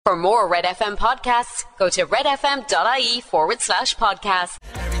For more Red FM podcasts, go to redfm.ie/podcast.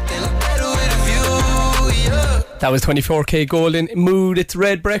 That was 24K Golden Mood. It's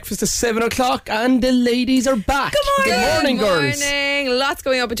Red Breakfast at 7 o'clock and the ladies are back. Good morning, girls. Lots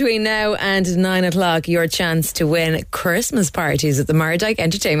going on between now and 9 o'clock. Your chance to win Christmas parties at the Mardyke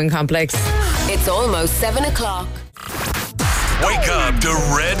Entertainment Complex. It's almost 7 o'clock. Wake up to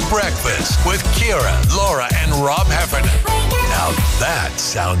Red Breakfast with Ciara, Laura and Rob Heffernan. Now that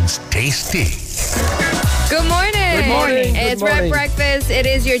sounds tasty. Good morning. Good morning. It's Good morning. Red Breakfast. It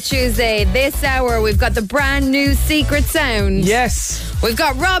is your Tuesday. This hour, we've got the brand new Secret Sound. Yes. We've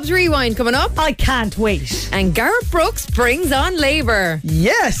got Rob's Rewind coming up. I can't wait. And Gareth Brooks brings on Labour.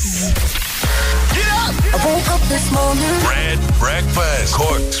 Yes. Get up! I woke up this morning. Red Breakfast,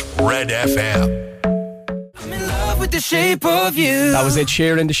 Cork's Red FM. With the shape of you. That was Ed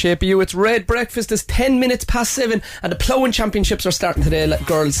Sheeran, The Shape of You. It's Red Breakfast. It's 10 minutes past 7 and the ploughing championships are starting today,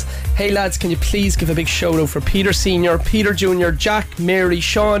 girls. Hey lads, can you please give a big shout out for Peter Senior, Peter Junior, Jack, Mary,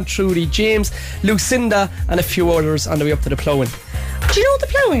 Sean, Trudy, James, Lucinda and a few others on the way up to the ploughing. Do you know the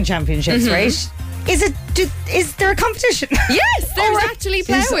ploughing championships, right? Is there a competition? Yes, there's actually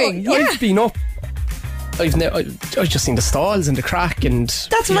ploughing. I've been up. I've just seen the stalls and the crack and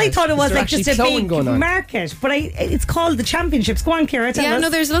That's what I thought it was, there like just a actually big going on? market. But it's called the championships. Go on, Ciara, tell Yeah, us. no,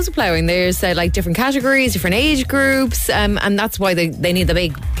 there's loads of ploughing. There's like different categories, different age groups, and that's why they need the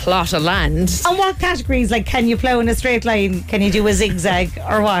big plot of land. And what categories? Like, can you plough in a straight line? Can you do a zigzag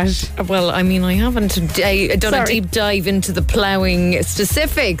or what? Well, I mean, I haven't done a deep dive into the ploughing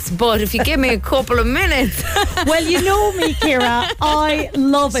specifics, but if you give me a couple of minutes. Well, you know me, Ciara. I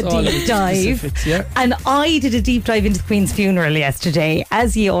love a It's all deep dive. specifics, yeah. And I did a deep dive into the Queen's funeral yesterday.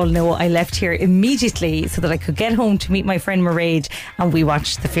 As you all know, I left here immediately so that I could get home to meet my friend Mairead and we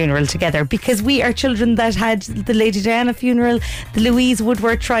watched the funeral together, because we are children that had the Lady Diana funeral, the Louise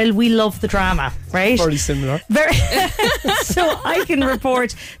Woodworth trial. We love the drama, right? Very similar. So I can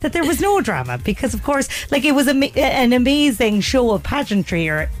report that there was no drama, because of course, like, it was an amazing show of pageantry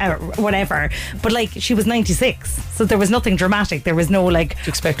or whatever, but like, she was 96, so there was nothing dramatic. There was no like, Do you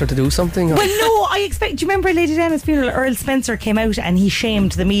expect her to do something? Or? well, no, do you remember Lady Diana's funeral? Earl Spencer came out and he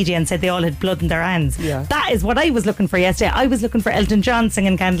shamed the media and said they all had blood in their hands. Yeah. That is what I was looking for yesterday. I was looking for Elton John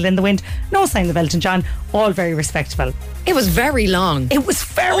singing Candle in the Wind. No sign of Elton John. All very respectable. It was very long. It was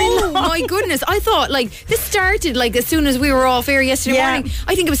very Oh long. my goodness. I thought like this started like as soon as we were off air yesterday Yeah. morning.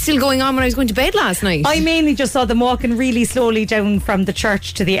 I think it was still going on when I was going to bed last night. I mainly just saw them walking really slowly down from the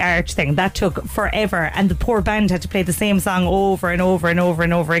church to the arch thing. That took forever, and the poor band had to play the same song over and over and over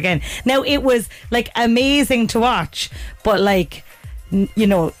and over again. Now, it was like amazing to watch, but like, you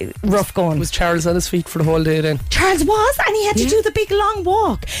know, rough going. Was Charles on his feet for the whole day then? Charles was, and he had to do the big long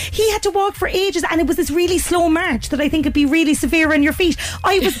walk. He had to walk for ages, and it was this really slow march that I think would be really severe on your feet.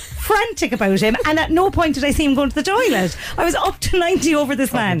 I was frantic about him, and at no point did I see him going to the toilet. I was up to 90 over this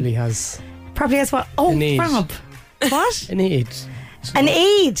Probably man. has Probably has what? Oh, An age. Rob. What? an age. An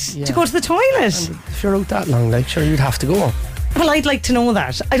aid to go to the toilet. And if you're out that long, like, sure, you'd have to go. Well, I'd like to know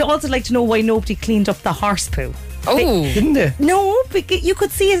that. I'd also like to know why nobody cleaned up the horse poo. oh. Didn't they? No, but you could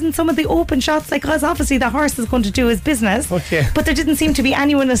see it in some of the open shots, like, because obviously the horse is going to do his business. Okay. But there didn't seem to be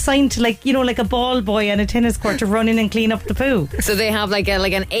anyone assigned to, like, you know, like a ball boy on a tennis court to run in and clean up the poo. So they have like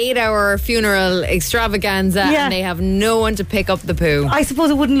an 8-hour funeral extravaganza, Yeah. and they have no one to pick up the poo. I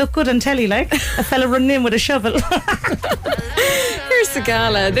suppose it wouldn't look good on telly, like a fella running in with a shovel. Here's the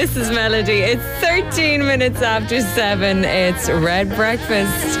gala. This is Melody. It's 13 minutes after 7. It's Red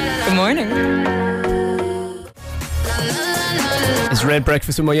Breakfast. Good morning. It's Red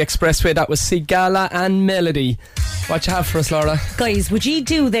Breakfast with my Expressway. That was Sigala and Melody. What you have for us, Laura? Guys, would you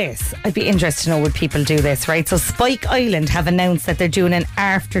do this? I'd be interested to know, would people do this, right? So Spike Island have announced that they're doing an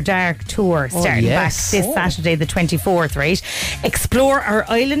After Dark tour starting yes. back this Saturday the 24th, right? Explore our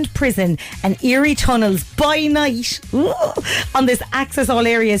island prison and eerie tunnels by night on this Access All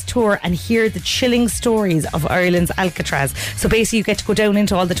Areas tour and hear the chilling stories of Ireland's Alcatraz. So basically you get to go down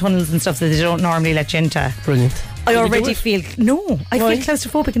into all the tunnels and stuff that they don't normally let you into. Brilliant. I Will you do already it? feel I'd Why? feel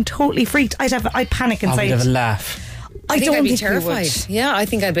claustrophobic and totally freaked. I'd panic I would inside. have a laugh. I think don't I'd be think we would. terrified. Yeah, I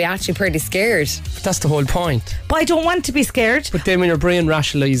think I'd be actually pretty scared. But that's the whole point. But I don't want to be scared. But then when your brain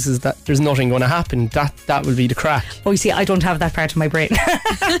rationalises that there's nothing going to happen, that will be the crack. Oh, you see, I don't have that part of my brain.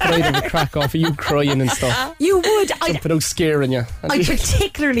 But I'd have a crack off of you crying and stuff. You would. Without scaring you. I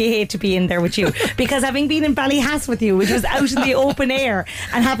particularly hate to be in there with you, because having been in Ballyhass with you, which was out in the open air,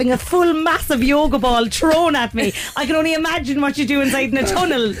 and having a full massive yoga ball thrown at me, I can only imagine what you do inside in a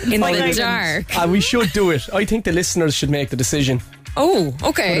tunnel In Spike the Island. dark. We should do it. I think the listeners should make the decision. Oh, Put it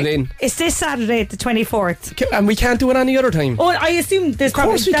okay. in. It's this Saturday, the 24th. And we can't do it any other time. Oh, I assume there's Of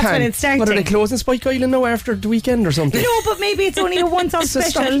course we that's can. when it's starting. What, are they closing Spike Island now after the weekend or something? No, but maybe it's only a once-off It's a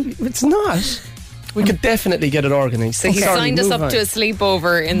special. It's not. We could definitely get it organised. So he signed us up to a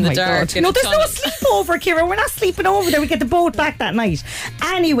sleepover in the My dark. God. in No, a there's no tunnel. sleepover, Kira. We're not sleeping over there. We get the boat back that night.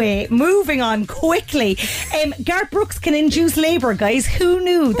 Anyway, moving on quickly. Garth Brooks can induce labour, guys. Who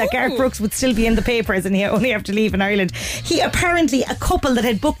knew that Garth Brooks would still be in the papers and he only have to leave in Ireland? He apparently, a couple that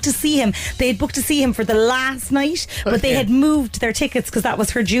had booked to see him, they had booked to see him for the last night, but they had moved their tickets because that was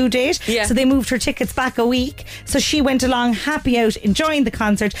her due date. Yeah. So they moved her tickets back a week. So she went along happy out, enjoying the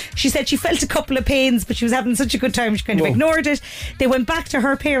concert. She said she felt a couple of pains, but she was having such a good time she kind of ignored it. They went back to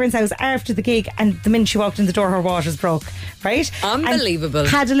her parents' house after the gig, and the minute she walked in the door her waters broke, right? Unbelievable. And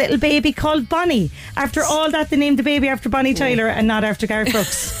had a little baby called Bonnie. After all that, they named the baby after Bonnie Tyler and not after Garth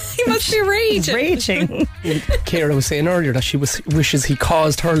Brooks. He must be raging. Raging. Ciara was saying earlier that she wishes he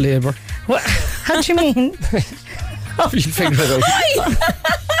caused her labour. What? How do you mean? You'll figure it out.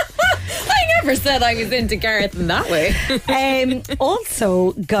 I never said I was into Gareth in that way.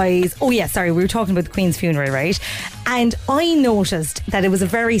 Also, guys, we were talking about the Queen's funeral, right? And I noticed that it was a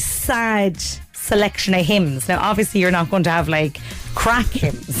very sad selection of hymns. Now, obviously, you're not going to have like crack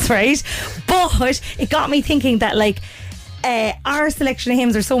hymns, right? But it got me thinking that like our selection of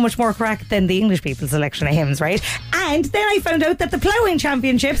hymns are so much more crack than the English people's selection of hymns, right? And then I found out that the Ploughing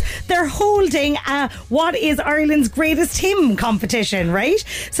Championships, they're holding what is Ireland's greatest hymn competition, right?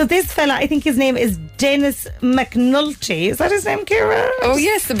 So this fella, I think his name is Dennis McNulty. Is that his name, Ciara? Oh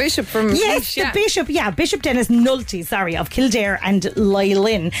yes, the bishop from Yes, Laois, Bishop Dennis Nulty, of Kildare and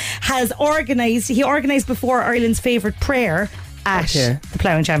Lylin has organised, he organised before Ireland's favourite prayer at the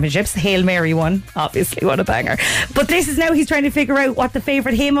Ploughing Championships. Hail Mary won, obviously, what a banger. But this is now he's trying to figure out what the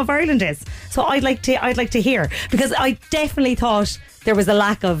favourite hymn of Ireland is. So I'd like to hear, because I definitely thought there was a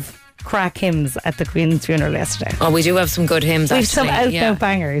lack of crack hymns at the Queen's funeral yesterday. Oh, we do have some good hymns. We've actually. some out now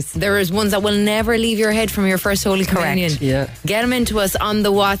bangers. There is ones that will never leave your head from your first Holy Communion. Yeah. Get them into us on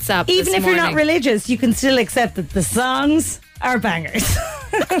the WhatsApp. Even this if you're not morning. religious, you can still accept that the songs are bangers.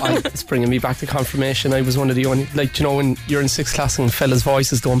 It's bringing me back to confirmation. I was one of the only, like, you know, when you're in 6th class and fellas'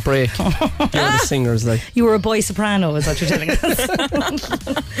 voices don't break, you're the singers, like. You were a boy soprano, is what you're telling us.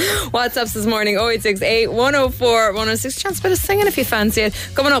 WhatsApps this morning 0868 104 106. Chance a bit of singing if you fancy it.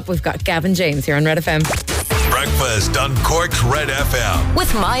 Coming up, we've got Gavin James here on Red FM. Breakfast on Cork's Red FM.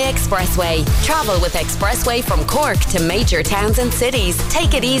 With My Expressway. Travel with Expressway from Cork to major towns and cities.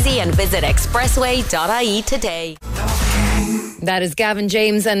 Take it easy and visit expressway.ie today. That is Gavin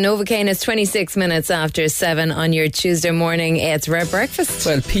James and Novocaine. It's 26 minutes after 7 on your Tuesday morning. It's Red Breakfast.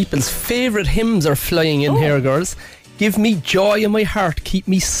 Well, people's favourite hymns are flying in here, girls. Give me joy in my heart, keep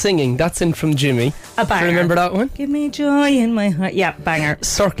me singing. That's in from Jimmy. A banger. Do you remember that one? Give me joy in my heart. Yeah, banger.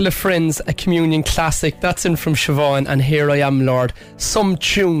 Circle of Friends, a communion classic. That's in from Siobhan. And Here I Am, Lord. Some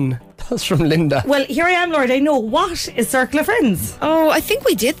tune. That's from Linda. Well, Here I Am, Lord. I know. What is Circle of Friends? Oh, I think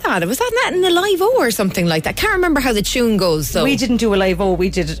we did that. Was that in the live O or something like that? Can't remember how the tune goes. So We didn't do a live O. We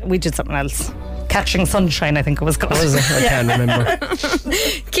did something else. Catching Sunshine, I think it was called. What was it? I can't remember.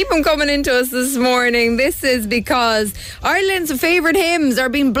 keep them coming into us this morning. This is because Ireland's favourite hymns are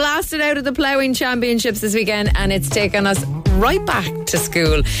being blasted out of the Ploughing Championships this weekend, and it's taken us right back to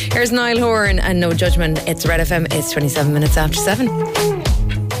school. Here's Niall Horan and No Judgment. It's Red FM. It's 27 minutes after 7.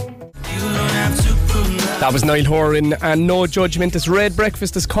 That was Niall Horan and No Judgment. This Red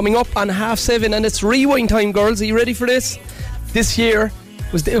Breakfast is coming up on 7:30 and it's rewind time, girls. Are you ready for this? This year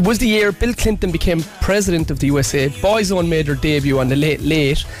was the year Bill Clinton became president of the USA. Boyzone made their debut on the Late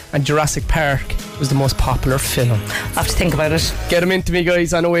Late, and Jurassic Park was the most popular film. I have to think about it. Get them into me,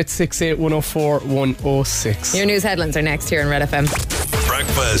 guys, on 0868 104 106. Your news headlines are next here on Red FM.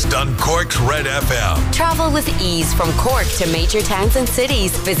 Breakfast on Cork's Red FM. Travel with ease from Cork to major towns and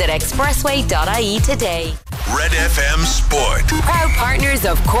cities. Visit expressway.ie today. Red FM Sport. Proud partners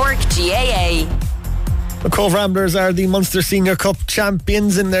of Cork GAA. The Cove Ramblers are the Munster Senior Cup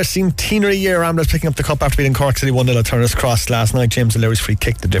champions in their centenary year. Ramblers picking up the cup after beating Cork City 1-0 at Turner's Cross last night. James O'Leary's free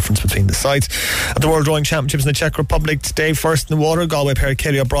kick the difference between the sides. At the World Rowing Championships in the Czech Republic today, first in the water, Galway pair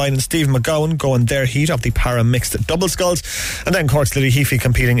Kelly O'Brien and Stephen McGowan go in their heat of the para-mixed double sculls. And then Cork's Lily Heafy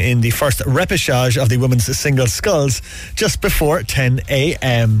competing in the first repechage of the women's single sculls just before 10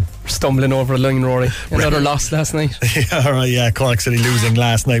 a.m. stumbling over a line, Rory. Another loss last night. Yeah, all right, yeah. Cork City losing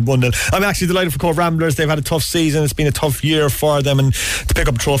last night 1-0. I'm actually delighted for Cove Ramblers. They've had a tough season. It's been a tough year for them, and to pick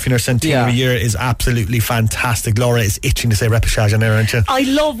up a trophy in their centenary year is absolutely fantastic. Laura is itching to say repechage on there, aren't you? I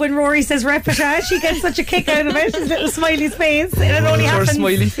love when Rory says repechage. He gets such a kick out of it. His little smiley face. And it only happens.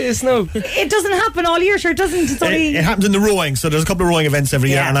 Smiley face now. It doesn't happen all year, sure. It doesn't. It's only. It happens in the rowing, so there's a couple of rowing events every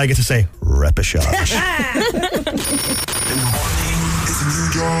year, and I get to say repechage.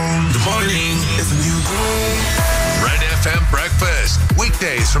 The morning is a new dawn. Red FM breakfast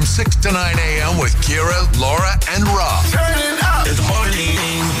weekdays from 6 to 9 a.m. with Ciara, Laura, and Rob. Turn it up in the morning.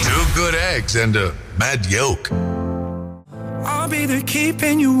 2 good eggs and a mad yolk. I'll be there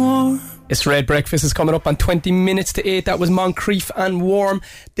keeping you warm. It's Red Breakfast is coming up on 20 minutes to 8. That was Moncrief and Warm.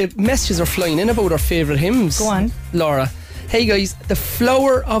 The messages are flying in about our favourite hymns. Go on, Laura. Hey guys, the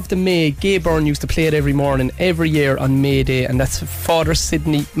Flower of the May. Gay Byrne used to play it every morning, every year on May Day, and that's Father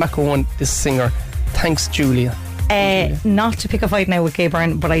Sidney McEwan, this singer. Thanks, Julia. Not to pick a fight now with Gay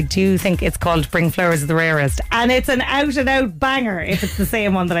Byrne, but I do think it's called Bring Flowers of the Rarest, and it's an out and out banger if it's the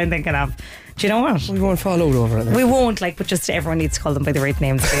same one that I'm thinking of. Do you know what? We won't fall out over it. We won't, but just everyone needs to call them by the right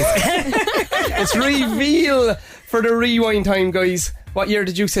names, please. It's reveal for the rewind time, guys. What year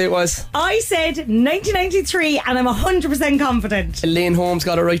did you say it was? I said 1993, and I'm 100% confident. Elaine Holmes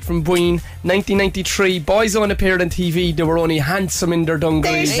got it right from Boyne. 1993, Boyzone appeared on TV. They were only handsome in their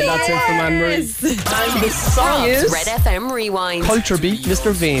dungarees, and that's it from Anne-Marie. And the song is Red FM Rewind. Culture Beat,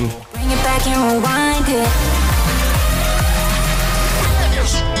 Mr. Vane. Bring it back and rewind it.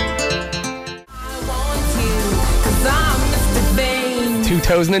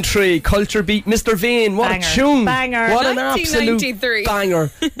 2003, Culture Beat, Mr. Vane. What Banger. a tune. Banger. What an absolute 1993.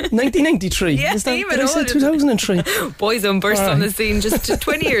 banger. 1993. Yeah, Is that, even did I say older. 2003? Boyzone burst on the scene just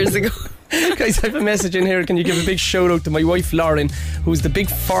 20 years ago. Guys, I have a message in here. Can you give a big shout out to my wife Lauren, who's the big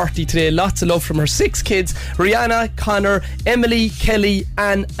 40 today? Lots of love from her 6 kids: Rihanna, Connor, Emily, Kelly,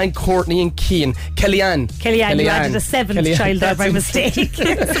 Anne, and Courtney and Cian. Kellyanne, you added a 7th child there by mistake.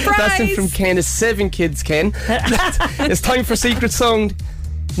 That's it from Ken. It's 7 kids, Ken. It's time for Secret Song.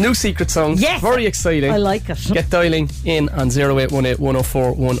 New Secret Song. Yes. Very exciting. I like it. Get dialing in on 0818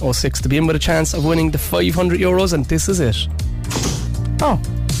 104 106 to be in with a chance of winning the €500, and this is it. Oh.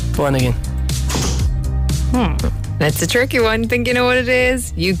 Go on again. That's a tricky one. Think you know what it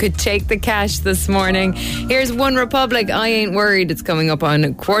is? You could take the cash this morning. Here's One Republic, I Ain't Worried. It's coming up on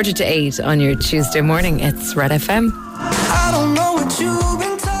 7:45 on your Tuesday morning. It's Red FM. I don't know what you've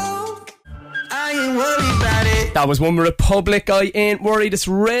been told. I ain't worried about it. That was One Republic, I Ain't Worried. It's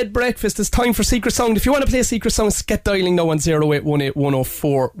Red Breakfast. It's time for Secret Song. If you want to play a Secret Song, get dialing now on 0818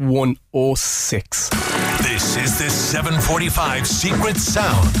 104 106. This is the 7:45 Secret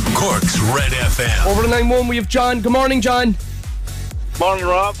Sound, Cork's Red FM. Over to 9-1, we have John. Good morning, John. Morning,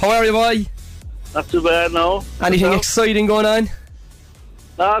 Rob. How are you, boy? Not too bad, no. Anything exciting going on?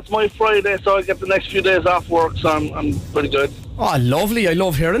 It's my Friday, so I get the next few days off work, so I'm pretty good. Oh, lovely. I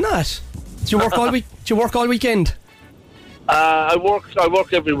love hearing that. Do you work all week? Do you work all weekend? I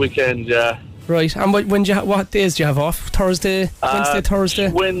work every weekend, yeah. Right. And what days do you have off? Thursday, Wednesday, Thursday?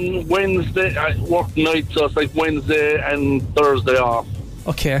 Wednesday, I work night, so it's like Wednesday and Thursday off.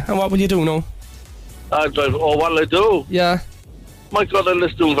 Okay. And what will you do now? I drive. Oh, what'll I do? Yeah. My God, I'll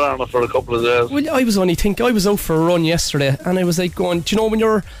just do Varna for a couple of days. Well, I was out for a run yesterday, and I was like going, do you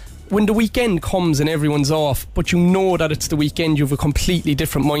know when the weekend comes and everyone's off, but you know that it's the weekend, you have a completely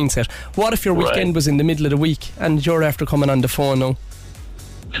different mindset. What if your weekend was in the middle of the week and you're after coming on the phone now?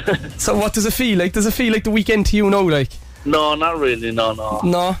 So what does it feel like? Does it feel like the weekend to you now, like? No, not really, no.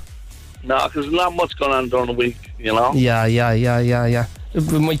 No? No, because there's not much going on during the week, you know? Yeah.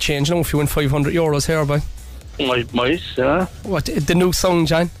 It might change now if you win €500 here, boy. Might, yeah. What, the new song,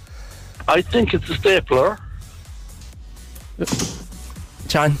 John? I think it's a stapler.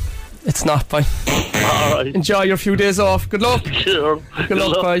 John, it's not, boy. Alright. Enjoy your few days off. Good luck. Sure. Good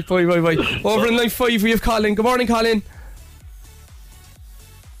luck, bye. Over in line 5 we have Colin. Good morning, Colin.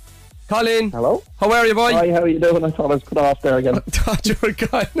 Colin. Hello. How are you, boy? Hi, how are you doing? I thought I was cut off there again. I thought you were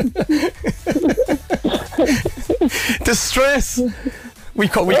gone. The stress. We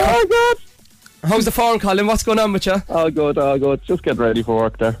cut. Oh, God. How's the farm, Colin? What's going on with you? Oh, good. Just getting ready for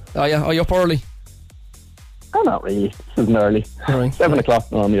work there. Oh, yeah. Are you up early? Oh, not really. This isn't early. Right. 7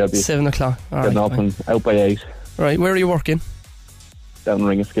 o'clock normally I'll be 7 o'clock. All getting right, up and out by 8. Right. Where are you working? Down in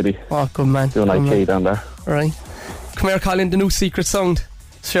Ringaskiddy. Oh, good man. Doing Good IT man. down there. All right. Come here, Colin. The new secret sound.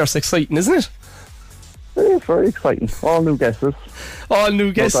 It's fierce exciting, isn't it? It's very exciting. All new guesses. All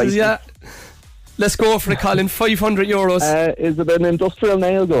new guesses, yeah. Let's go for it, Colin. €500. Is it an industrial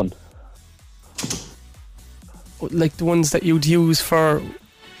nail gun? Like the ones that you'd use for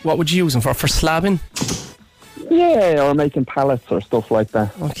What would you use them for? For slabbing? Yeah, or making pallets or stuff like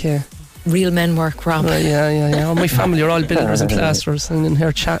that. Okay. Real men work, Rob. Right, yeah. All my family are all builders and plasterers and in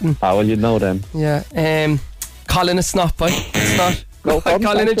here chatting. Ah, well, you'd know then. Yeah. Colin, it's not, boy. It's not. No problem.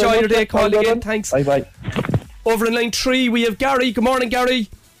 Colin, Thanks enjoy very your much. day. Call Well again. done. Thanks. Bye-bye. Over in line 3, we have Gary. Good morning, Gary.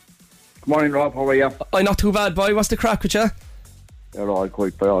 Good morning, Rob. How are you? I'm not too bad, boy. What's the crack with you? They're all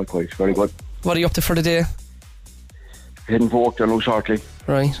quite. Very good. What are you up to for the day? Heading for work there now shortly.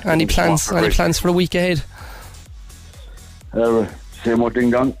 Right. Any plans for a week ahead? Same old thing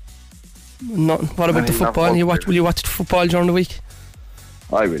done. Nothing. What about the football? Will you watch football during the week?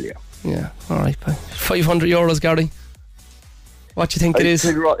 I will, yeah. Yeah. All right, boy. €500, Gary. What do you think it is?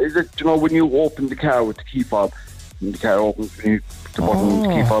 Is it, when you open the car with the key fob, and the car opens, and you the button with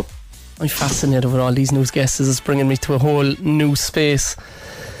the key fob? I'm fascinated with all these news guesses. It's bringing me to a whole new space.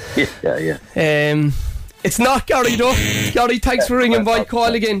 Yeah. It's not Gary, though. Gary, thanks for ringing, boy.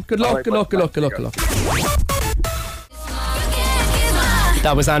 Call again. Good luck.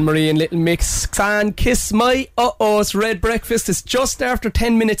 That was Anne-Marie and Little Mix and Kiss My It's Red Breakfast. It's just after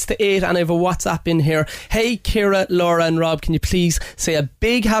 10 minutes to 8 and I have a WhatsApp in here. Hey Ciara, Laura and Rob, can you please say a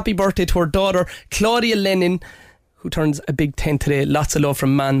big happy birthday to our daughter Claudia Lennon, who turns a big 10 today. Lots of love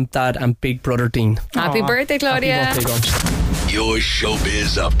from Mum, Dad and Big Brother Dean. Happy birthday, Claudia. Happy birthday, Your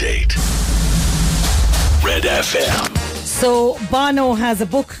showbiz update. Red FM. So Bono has a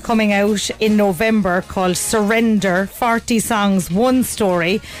book coming out in November called Surrender, 40 Songs, One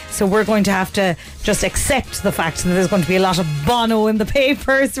Story. So we're going to have to just accept the fact that there's going to be a lot of Bono in the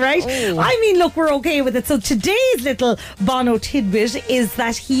papers, right? I mean, look, we're okay with it. So today's little Bono tidbit is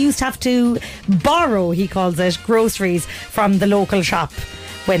that he used to have to borrow, he calls it, groceries from the local shop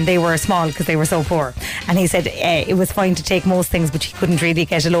when they were small because they were so poor. And he said it was fine to take most things, but he couldn't really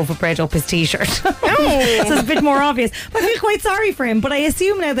get a loaf of bread up his t-shirt. So it's a bit more obvious. But I feel quite sorry for him. But I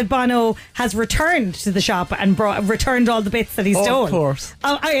assume now that Bono has returned to the shop and returned all the bits that he stole. Of course.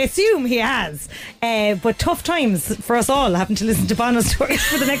 I assume he has. But tough times for us all, having to listen to Bono stories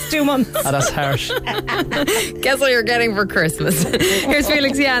for the next 2 months. Oh, that's harsh. Guess what you're getting for Christmas. Here's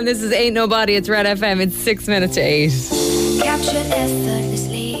Felix Yan. This is Ain't Nobody. It's Red FM. It's 6 minutes to 8. Capture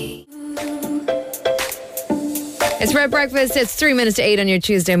effortlessly. It's Red Breakfast. It's 3 minutes to 8 on your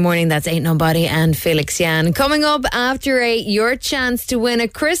Tuesday morning. That's Ain't Nobody and Felix Yan. Coming up after 8, your chance to win a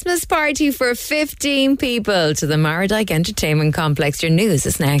Christmas party for 15 people to the Maradic Entertainment Complex. Your news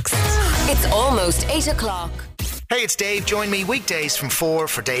is next. It's almost 8 o'clock. Hey, it's Dave. Join me weekdays from 4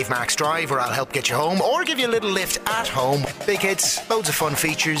 for Dave Max Drive, where I'll help get you home or give you a little lift at home. Big hits, loads of fun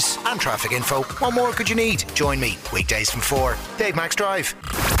features and traffic info. What more could you need? Join me weekdays from 4. Dave Max Drive.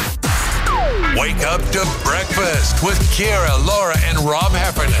 Wake up to breakfast with Ciara, Laura and Rob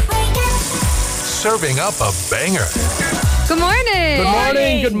Heffernan. Serving up a banger. Good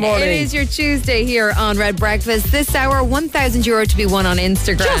morning. Good morning. It is your Tuesday here on Red Breakfast. This hour, €1,000 to be won on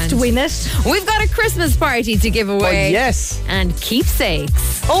Instagram. Just win it. We've got a Christmas party to give away. Oh, yes. And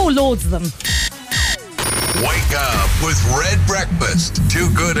keepsakes. Oh, loads of them. Wake up with Red Breakfast. 2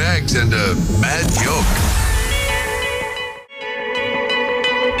 good eggs and a mad yolk.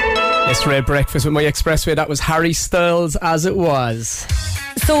 It's Red Breakfast with my Expressway. That was Harry Styles, As It Was.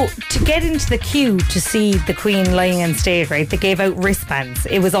 So to get into the queue to see the Queen lying in state, right, they gave out wristbands.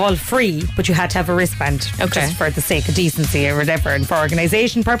 It was all free, but you had to have a wristband just for the sake of decency or whatever and for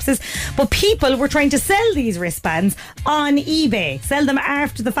organisation purposes. But people were trying to sell these wristbands on eBay, sell them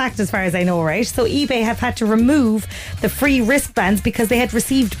after the fact as far as I know, right? So eBay have had to remove the free wristbands because they had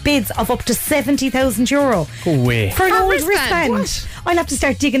received bids of up to €70,000 Go away. for an old wristband. I'll have to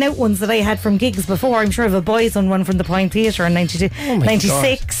start digging out ones that I had from gigs before. I'm sure I have a boys on one from the Point Theatre in 96.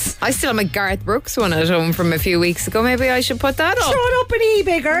 I still have my Garth Brooks one at home from a few weeks ago. Maybe I should put that up. Throw it up in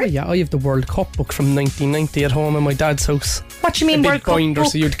eBay, girl. Oh, yeah, I have the World Cup book from 1990 at home in my dad's house. What do you mean, a big World Cup binder,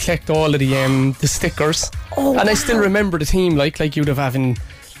 book? so you'd collect all of the stickers. Oh, and I still remember the team, like you'd have having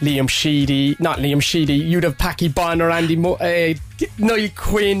Liam Sheedy, not Liam Sheedy, you'd have Packy Bonner, Niall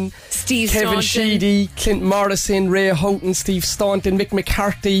Quinn, Steve Kevin Staunton. Sheedy, Clint Morrison, Ray Houghton, Steve Staunton, Mick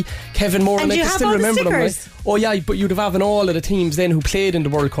McCarthy, Kevin Moore. And I you can have still all the remember them. stickers? Right? Oh yeah, but you'd have having all of the teams then who played in the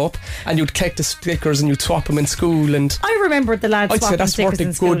World Cup, and you'd collect the stickers and you'd swap them in school. And I remember the lads I'd say swapping that's stickers worth a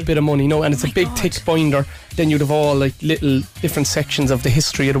in school. good bit of money, and it's a big thick binder. Then you'd have all like little different sections of the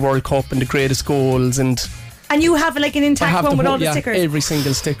history of the World Cup and the greatest goals and. And you have like an I intact have one with whole- all the stickers. every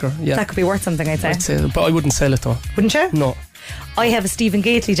single sticker. Yeah, That could be worth something, I'd say. I'd say, but I wouldn't sell it though. Wouldn't you? No. I have a Stephen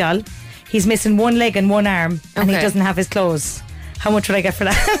Gately doll. He's missing one leg and one arm, and he Okay. doesn't have his clothes. How much would I get for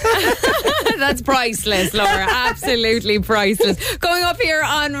that? That's priceless, Laura. Absolutely priceless. Going up here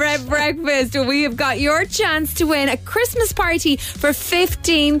on Red Breakfast, we have got your chance to win a Christmas party for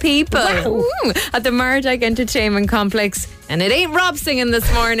 15 people. Wow. At the Mardyke Entertainment Complex. And it ain't Rob singing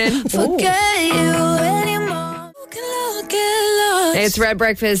this morning. Forget you anymore. It's Red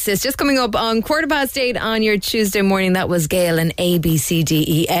Breakfast. It's just coming up on 8:15 on your Tuesday morning. That was Gail and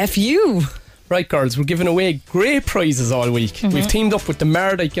ABCDEFU. Right, girls, we're giving away great prizes all week. We've teamed up with the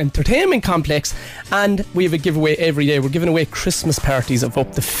Mardyke Entertainment Complex and we have a giveaway every day. We're giving away Christmas parties of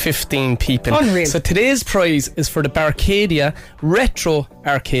up to 15 people. Unreal. So today's prize is for the Barcadia Retro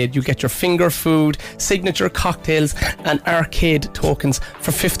Arcade. You get your finger food, signature cocktails and arcade tokens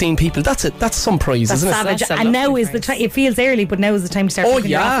for 15 people. That's it. That's some prize, That's isn't savage. it? And now is the time. It feels early, but now is the time to start Oh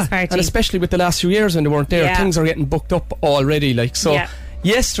booking your yeah, office party. and especially with the last few years when they weren't there, Yeah. things are getting booked up already. Like so, Yeah.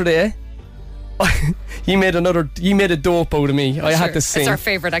 yesterday, you made a dope out of me. I had to sing. It's our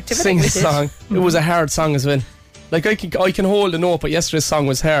favourite activity. Sing We a did. song. It was a hard song as well. Like I can hold a note, but yesterday's song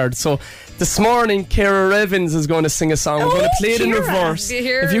was hard. So this morning, Ciara Evans is going to sing a song. We're going to play it in Ciara. reverse. Do you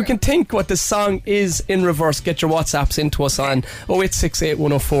hear? If you can think what the song is in reverse, get your WhatsApps into us on 0868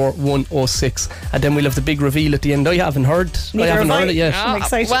 104 106, and then we'll have the big reveal at the end. I haven't heard Neither have I. it yet. I'm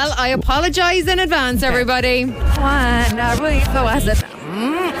excited. Well, I apologise in advance, everybody.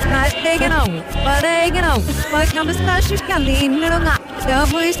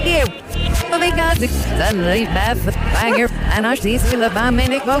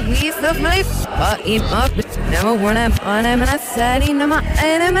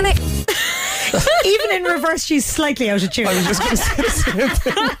 Even in reverse, she's slightly out of tune. I was just going to say the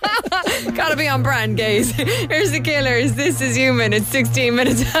same thing. Gotta be on brand, guys. Here's the Killers. This is Human. It's 16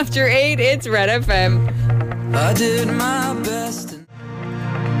 minutes after 8. It's Red FM. I did my best.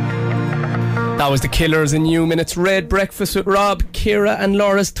 That was the Killers in Human. It's Red Breakfast with Rob, Ciara and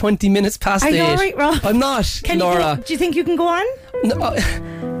Laura's 20 minutes past 8. Are you alright, Rob? I'm not, Can Laura. do you think you can go on? No,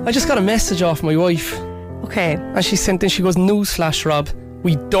 I just got a message off my wife Okay. and she sent in, she goes, newsflash, Rob,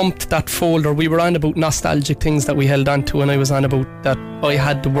 we dumped that folder. We were on about nostalgic things that we held on to, and I was on about that I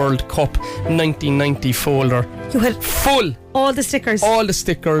had the World Cup 1990 folder. You had Full. all the stickers, All the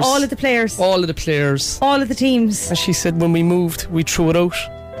stickers. all of the players, all of the players. all of the teams. And she said when we moved, we threw it out.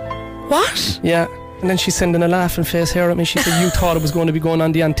 What? Yeah. And then she's sending a laughing face here at me. She said, you thought it was going to be going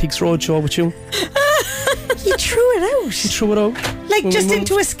on the Antiques Roadshow with you. You threw it She out? threw it out. Like when just we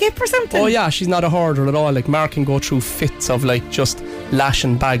into a skip or something? Oh yeah, she's not a hoarder at all. Like Mark can go through fits of like just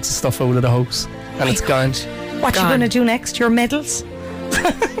lashing bags of stuff out of the house, and it's gone. What you Gone. going to do next? Your medals?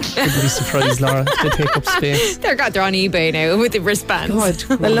 You'd be surprised, Laura. They take up space. They're on eBay now with the wristbands.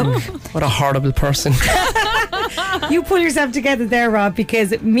 God. Well, look, What a horrible person. you pull yourself together there, Rob,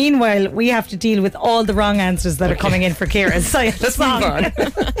 because meanwhile we have to deal with all the wrong answers that are coming in for Ciara's song. Let's move on.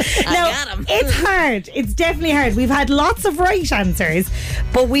 Now, it's hard. It's definitely hard. We've had lots of right answers,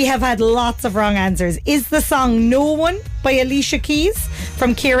 but we have had lots of wrong answers. Is the song No One by Alicia Keys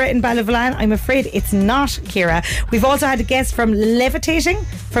from Ciara in Ballyvalan? I'm afraid it's not Ciara. We've also had a guest from Levitating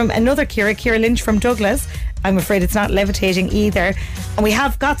from another Ciara Lynch from Douglas. I'm afraid it's not Levitating either. And we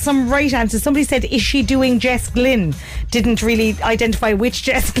have got some right answers. Somebody said, is she doing Jess Glynn? Didn't really identify which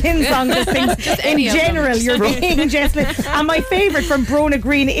Jess Glynn song this thinks. In any of them. general, you're being Jess Glynn. And my favourite from Brona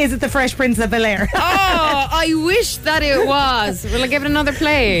Green, is it the Fresh Prince of Bel-Air? Oh, I wish that it was. Will I give it another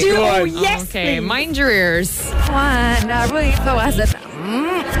play? Oh, yes, Okay, please. mind your ears.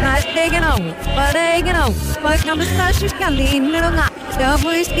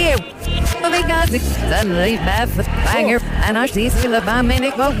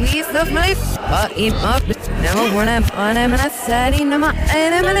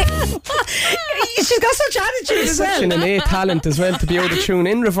 She's got such attitude as Such well. an innate talent as well to be able to tune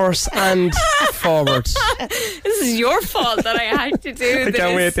in reverse and forward. This is your fault that I had to do I this.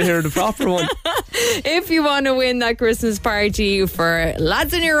 can't wait to hear the proper one. If you want to win that Christmas party for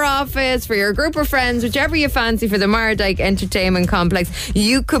lads in your office, for your group of friends, whichever you fancy, for the Mardyke Entertainment Complex,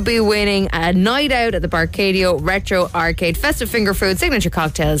 you could be winning a night out at the Barcadio Retro Arcade, festive finger food, signature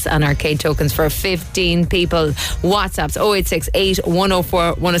cocktails and arcade tokens for 15 people. WhatsApps 0868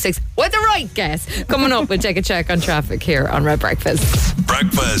 104 106 with the right guess. Coming up, we'll take a check on traffic here on Red Breakfast.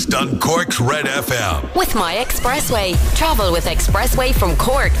 Breakfast on Cork's Red FM. With My Expressway. Travel with Expressway from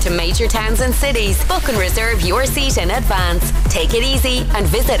Cork to major towns and cities. Book and reserve your seat in advance. Take it easy and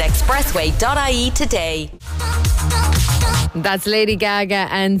visit expressway.ie today. That's Lady Gaga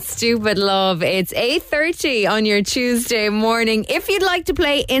and Stupid Love. It's 8:30 on your Tuesday morning. If you'd like to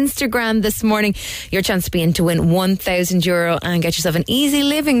play Instagram this morning, your chance to be in to win €1,000 and get yourself an Easy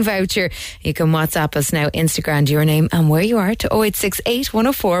Living voucher. You can WhatsApp us now, Instagram your name and where you are to 0868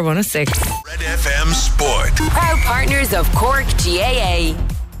 104 106. Red FM Sport. Proud partners of Cork GAA.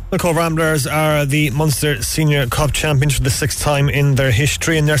 The Cove Ramblers are the Munster Senior Cup champions for the 6th time in their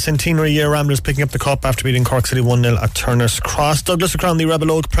history. In their centenary year, Ramblers picking up the cup after beating Cork City 1-0 at Turner's Cross. Douglas are crowned the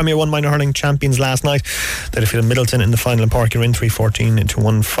Rebel Oak Premier 1 minor hurling champions last night. They defeated Middleton in the final in Páirc Uí Rinn 3-14 to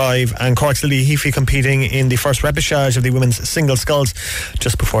 1-5. And Cork City Heafy competing in the first repechage of the women's single sculls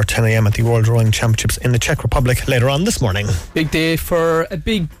just before 10 a.m. at the World Rowing Championships in the Czech Republic later on this morning. Big day for a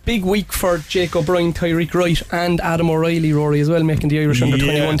big week for Jake O'Brien, Tyreek Wright and Adam O'Reilly, Rory, as well, making the Irish under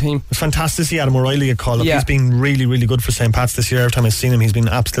 21 team. It's fantastic to see Adam O'Reilly get called up. He's been really, really good for St. Pat's this year. Every time I've seen him, he's been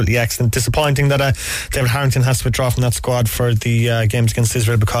absolutely excellent. Disappointing that David Harrington has to withdraw from that squad for the games against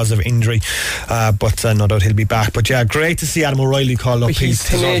Israel because of injury, but no doubt he'll be back. But yeah, great to see Adam O'Reilly called up. But he's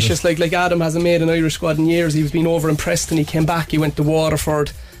tenacious. Like Adam hasn't made an Irish squad in years. He was being over in Preston. He came back, he went to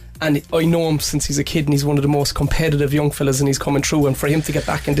Waterford, and I know him since he's a kid, and he's one of the most competitive young fellas, and he's coming through. And for him to get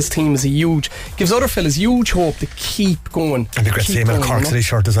back in this team is gives other fellas huge hope to keep going. And be great to see him in a Cork City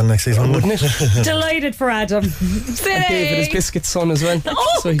shirt as well next season, wouldn't it? Delighted for Adam. And David is Biscuit's son as well.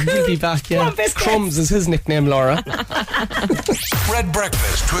 So he'll be back. Yeah, Crumbs is his nickname, Laura. Red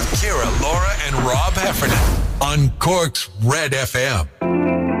Breakfast with Ciara, Laura and Rob Heffernan on Cork's Red FM.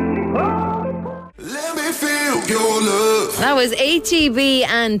 Let me feel your love. That was ATB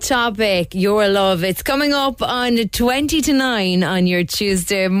and Topic, Your Love. It's coming up on 20 to 9 on your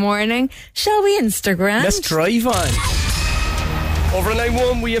Tuesday morning. Shall we Instagram? Let's drive on. Over in line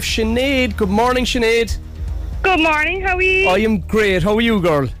 1 we have Sinead. Good morning, Sinead. Good morning, how are you? I am great. How are you,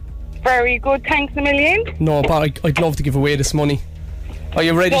 girl? Very good, thanks a million. No, but I'd love to give away this money. Are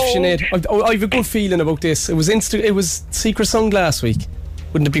you ready, Sinead? I have a good feeling about this. It was Secret Song last week.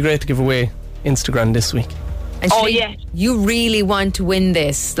 Wouldn't it be great to give away Instagram this week? And Sinead, you really want to win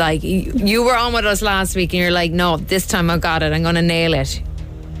this. Like, you were on with us last week and you're like, no, this time I got it, I'm going to nail it.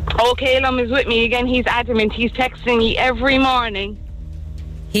 Oh, Calum is with me again. He's adamant. He's texting me every morning.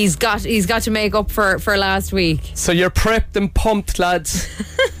 He's got to make up for last week. So you're prepped and pumped, lads.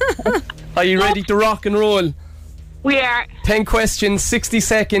 Are you ready to rock and roll? We are. 10 questions, 60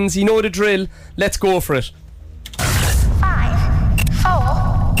 seconds. You know the drill. Let's go for it. 5,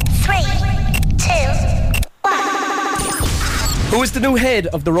 4, 3, 2, 1. Who is the new head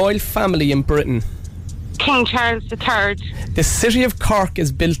of the royal family in Britain? King Charles III. The city of Cork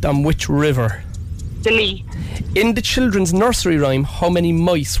is built on which river? The Lee. In the children's nursery rhyme, how many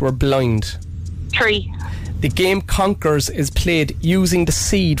mice were blind? 3. The game Conkers is played using the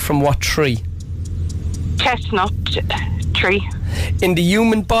seed from what tree? Chestnut tree. In the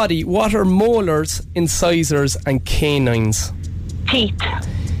human body, what are molars, incisors and canines? Teeth.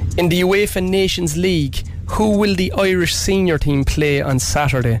 In the UEFA Nations League, who will the Irish senior team play on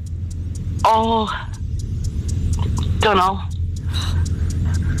Saturday? Oh, don't know.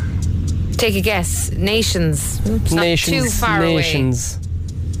 Take a guess. Nations. It's not too far away.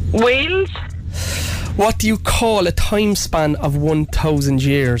 Wales. What do you call a time span of 1,000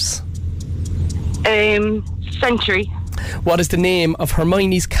 years? Century. What is the name of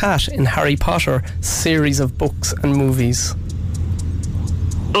Hermione's cat in Harry Potter series of books and movies?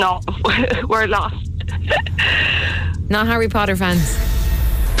 No, we're lost. Not Harry Potter fans.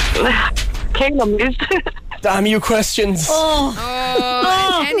 Calum is. Damn you questions.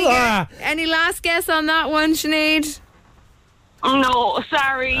 Any last guess on that one, Sinead? No,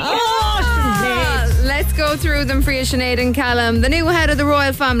 sorry. Let's go through them for you, Sinead and Callum. The new head of the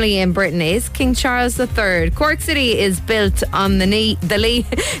royal family in Britain is King Charles III. Cork City is built on the Lee.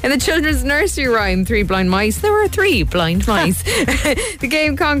 In the children's nursery rhyme, 3 blind mice, there were 3 blind mice. The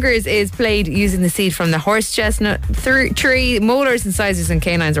game Conkers is played using the seed from the horse chestnut tree. Molars, incisors and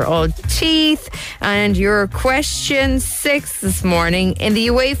canines are all teeth. And your question 6 this morning. In the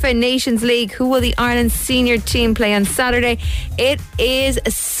UEFA Nations League, who will the Ireland senior team play on Saturday? It is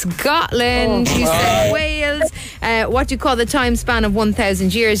Scotland. You said Wales. What do you call the time span of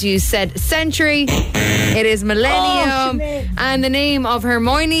 1,000 years? You said century. It is millennium. And the name of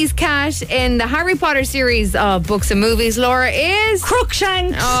Hermione's cat in the Harry Potter series of books and movies, Laura, is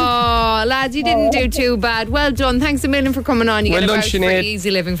Crookshanks. Oh, lads, you didn't do too bad. Well done. Thanks a million for coming on. You well get a done, voucher for Sinead. Easy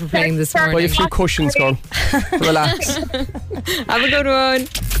Living for playing this morning. Buy a few cushions, girl. Relax. Have a good one.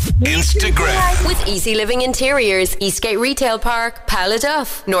 Instagram. With Easy Living Interiors, Eastgate Retail Park,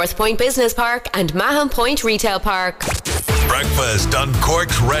 Paladuff, North Point Business Park and Mahon Point Retail Park. Breakfast on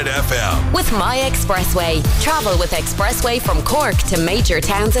Cork's Red FM. With My Expressway. Travel with Expressway from Cork to major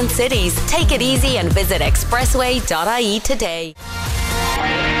towns and cities. Take it easy and visit expressway.ie today.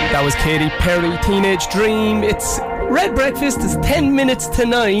 That was Katy Perry, Teenage Dream. It's Red Breakfast. It's 10 minutes to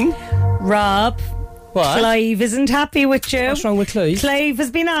 9. Rob. What? Clive isn't happy with you. What's wrong with Clive? Clive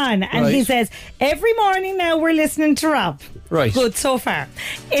has been on and he Right. says, every morning now we're listening to Rob. Right. Good so far.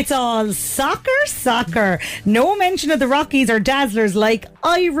 It's all soccer. No mention of the Rockies or Dazzlers like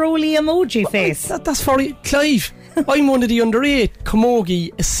eye-rolly emoji face. That's for you. Clive, I'm one of the under 8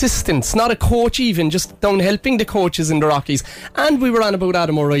 Camogie assistants, not a coach even, just down helping the coaches in the Rockies. And we were on about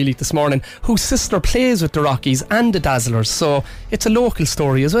Adam O'Reilly this morning, whose sister plays with the Rockies and the Dazzlers, so it's a local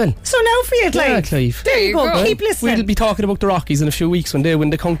story as well. So now for you, Clive. Yeah, Clive. There you go. Keep listening. We'll be talking about the Rockies in a few weeks when they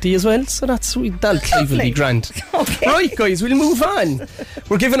win the county as well, so that'll Clive will be grand. Okay. Right, guys, we'll move on.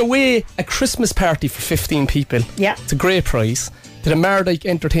 We're giving away a Christmas party for 15 people. Yeah. It's a great prize. To the Mardyke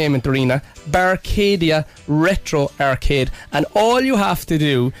Entertainment Arena, Barcadia Retro Arcade, and all you have to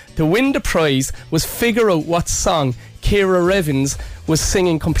do to win the prize was figure out what song Ciara Revens was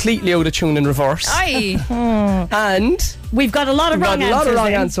singing completely out of tune in reverse. Aye. And we've got a lot of wrong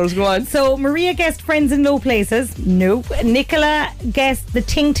answers. Go on. So Maria guessed Friends in Low Places. No. Nicola guessed The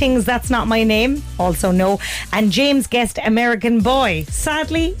Ting Tings, That's Not My Name. Also no. And James guessed American Boy.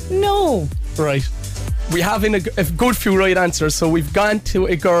 Sadly, no. Right. We have in a good few right answers, so we've gone to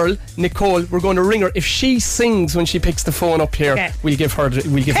a girl, Nicole. We're going to ring her. If she sings when she picks the phone up here, Okay. we'll give her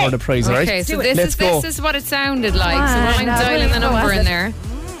the prize. All right? Okay, so Let's go. this is what it sounded like. So when I'm dialing the number in there,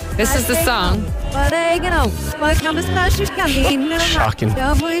 this is the song. Shocking.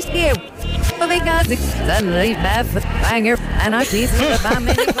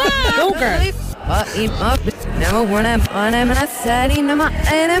 Go, girl.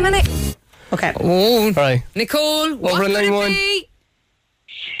 Okay. Oh, Right. Nicole, what Over in could line it one. be?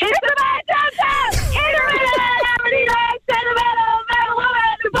 Go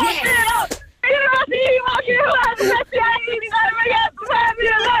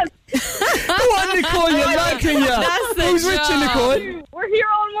on, Nicole, you're laughing, yeah. That's the Who's with you, job. Nicole? We're here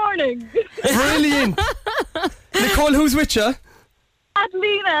all morning. Brilliant. Nicole, who's with you?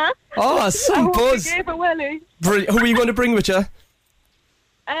 Adelina. Oh, some buzz. Gave a welly. Brilliant. Who are you going to bring with you?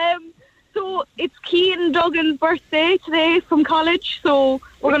 So it's Keane Duggan's birthday today from college, so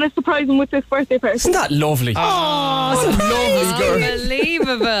we're going to surprise him with this birthday party. Isn't that lovely? Oh, Lovely girl.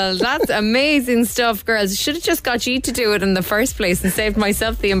 Unbelievable. That's amazing stuff, girls. Should have just got you to do it in the first place and saved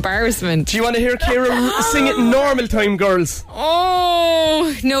myself the embarrassment. Do you want to hear Ciara sing it in normal time, girls?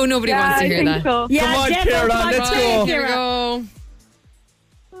 Oh, no, nobody wants to hear that. So. Yeah, Come on, Defo, Ciara, come on, let's come go. on, Here we Ciara. go.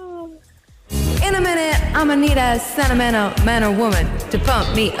 In a minute, I'ma need a sentimental man or woman to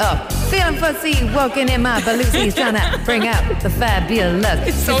pump me up. Feeling fussy, walking in my balloosies, trying to bring out the fabulous.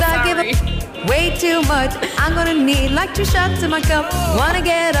 It's so 'Cause I give sorry. up way too much. I'm gonna need like 2 shots in my cup. Wanna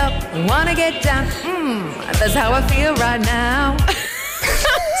get up, wanna get down. That's how I feel right now.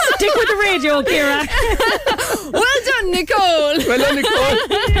 Stick with the radio, Ciara. Well done, Nicole. Well done, Nicole.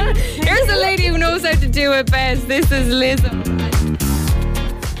 Here's a lady who knows how to do it best. This is Lizzo.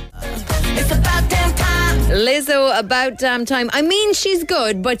 It's about damn time. Lizzo, About Damn Time. I mean, she's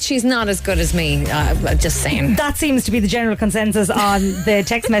good, but she's not as good as me. Just saying. That seems to be the general consensus on the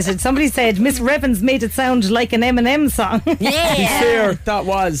text message. Somebody said Miss Revens made it sound like an Eminem song. To be fair, that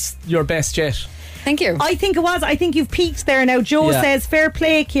was your best yet. Thank you. I think it was. I think you've peaked there now. Joe Yeah. says, fair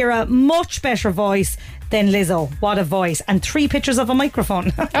play, Ciara. Much better voice than Lizzo. What a voice. And 3 pictures of a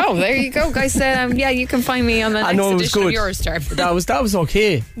microphone. Oh, there you go, guys. Yeah, you can find me on the I next know it was edition good. of Eurostar. That was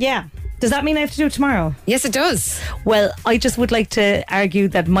okay. Yeah. Does that mean I have to do it tomorrow? Yes, it does. Well, I just would like to argue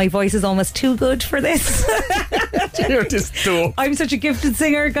that my voice is almost too good for this. You're just dope. I'm such a gifted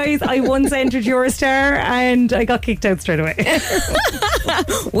singer, guys. I once entered Eurostar and I got kicked out straight away.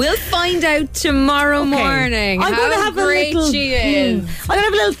 We'll find out tomorrow morning I'm how going to have great a little, she is. I'm going to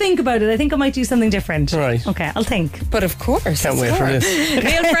have a little think about it. I think I might do something different. Right. Okay, I'll think. But of course. Can't wait for this.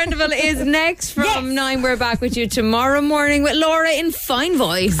 Neil Prendeville is next from 9. We're back with you tomorrow morning with Laura in fine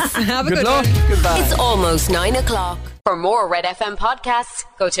voice. Have a good luck. one. Goodbye. It's almost 9 o'clock. For more Red FM podcasts,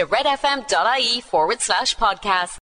 go to redfm.ie/podcast.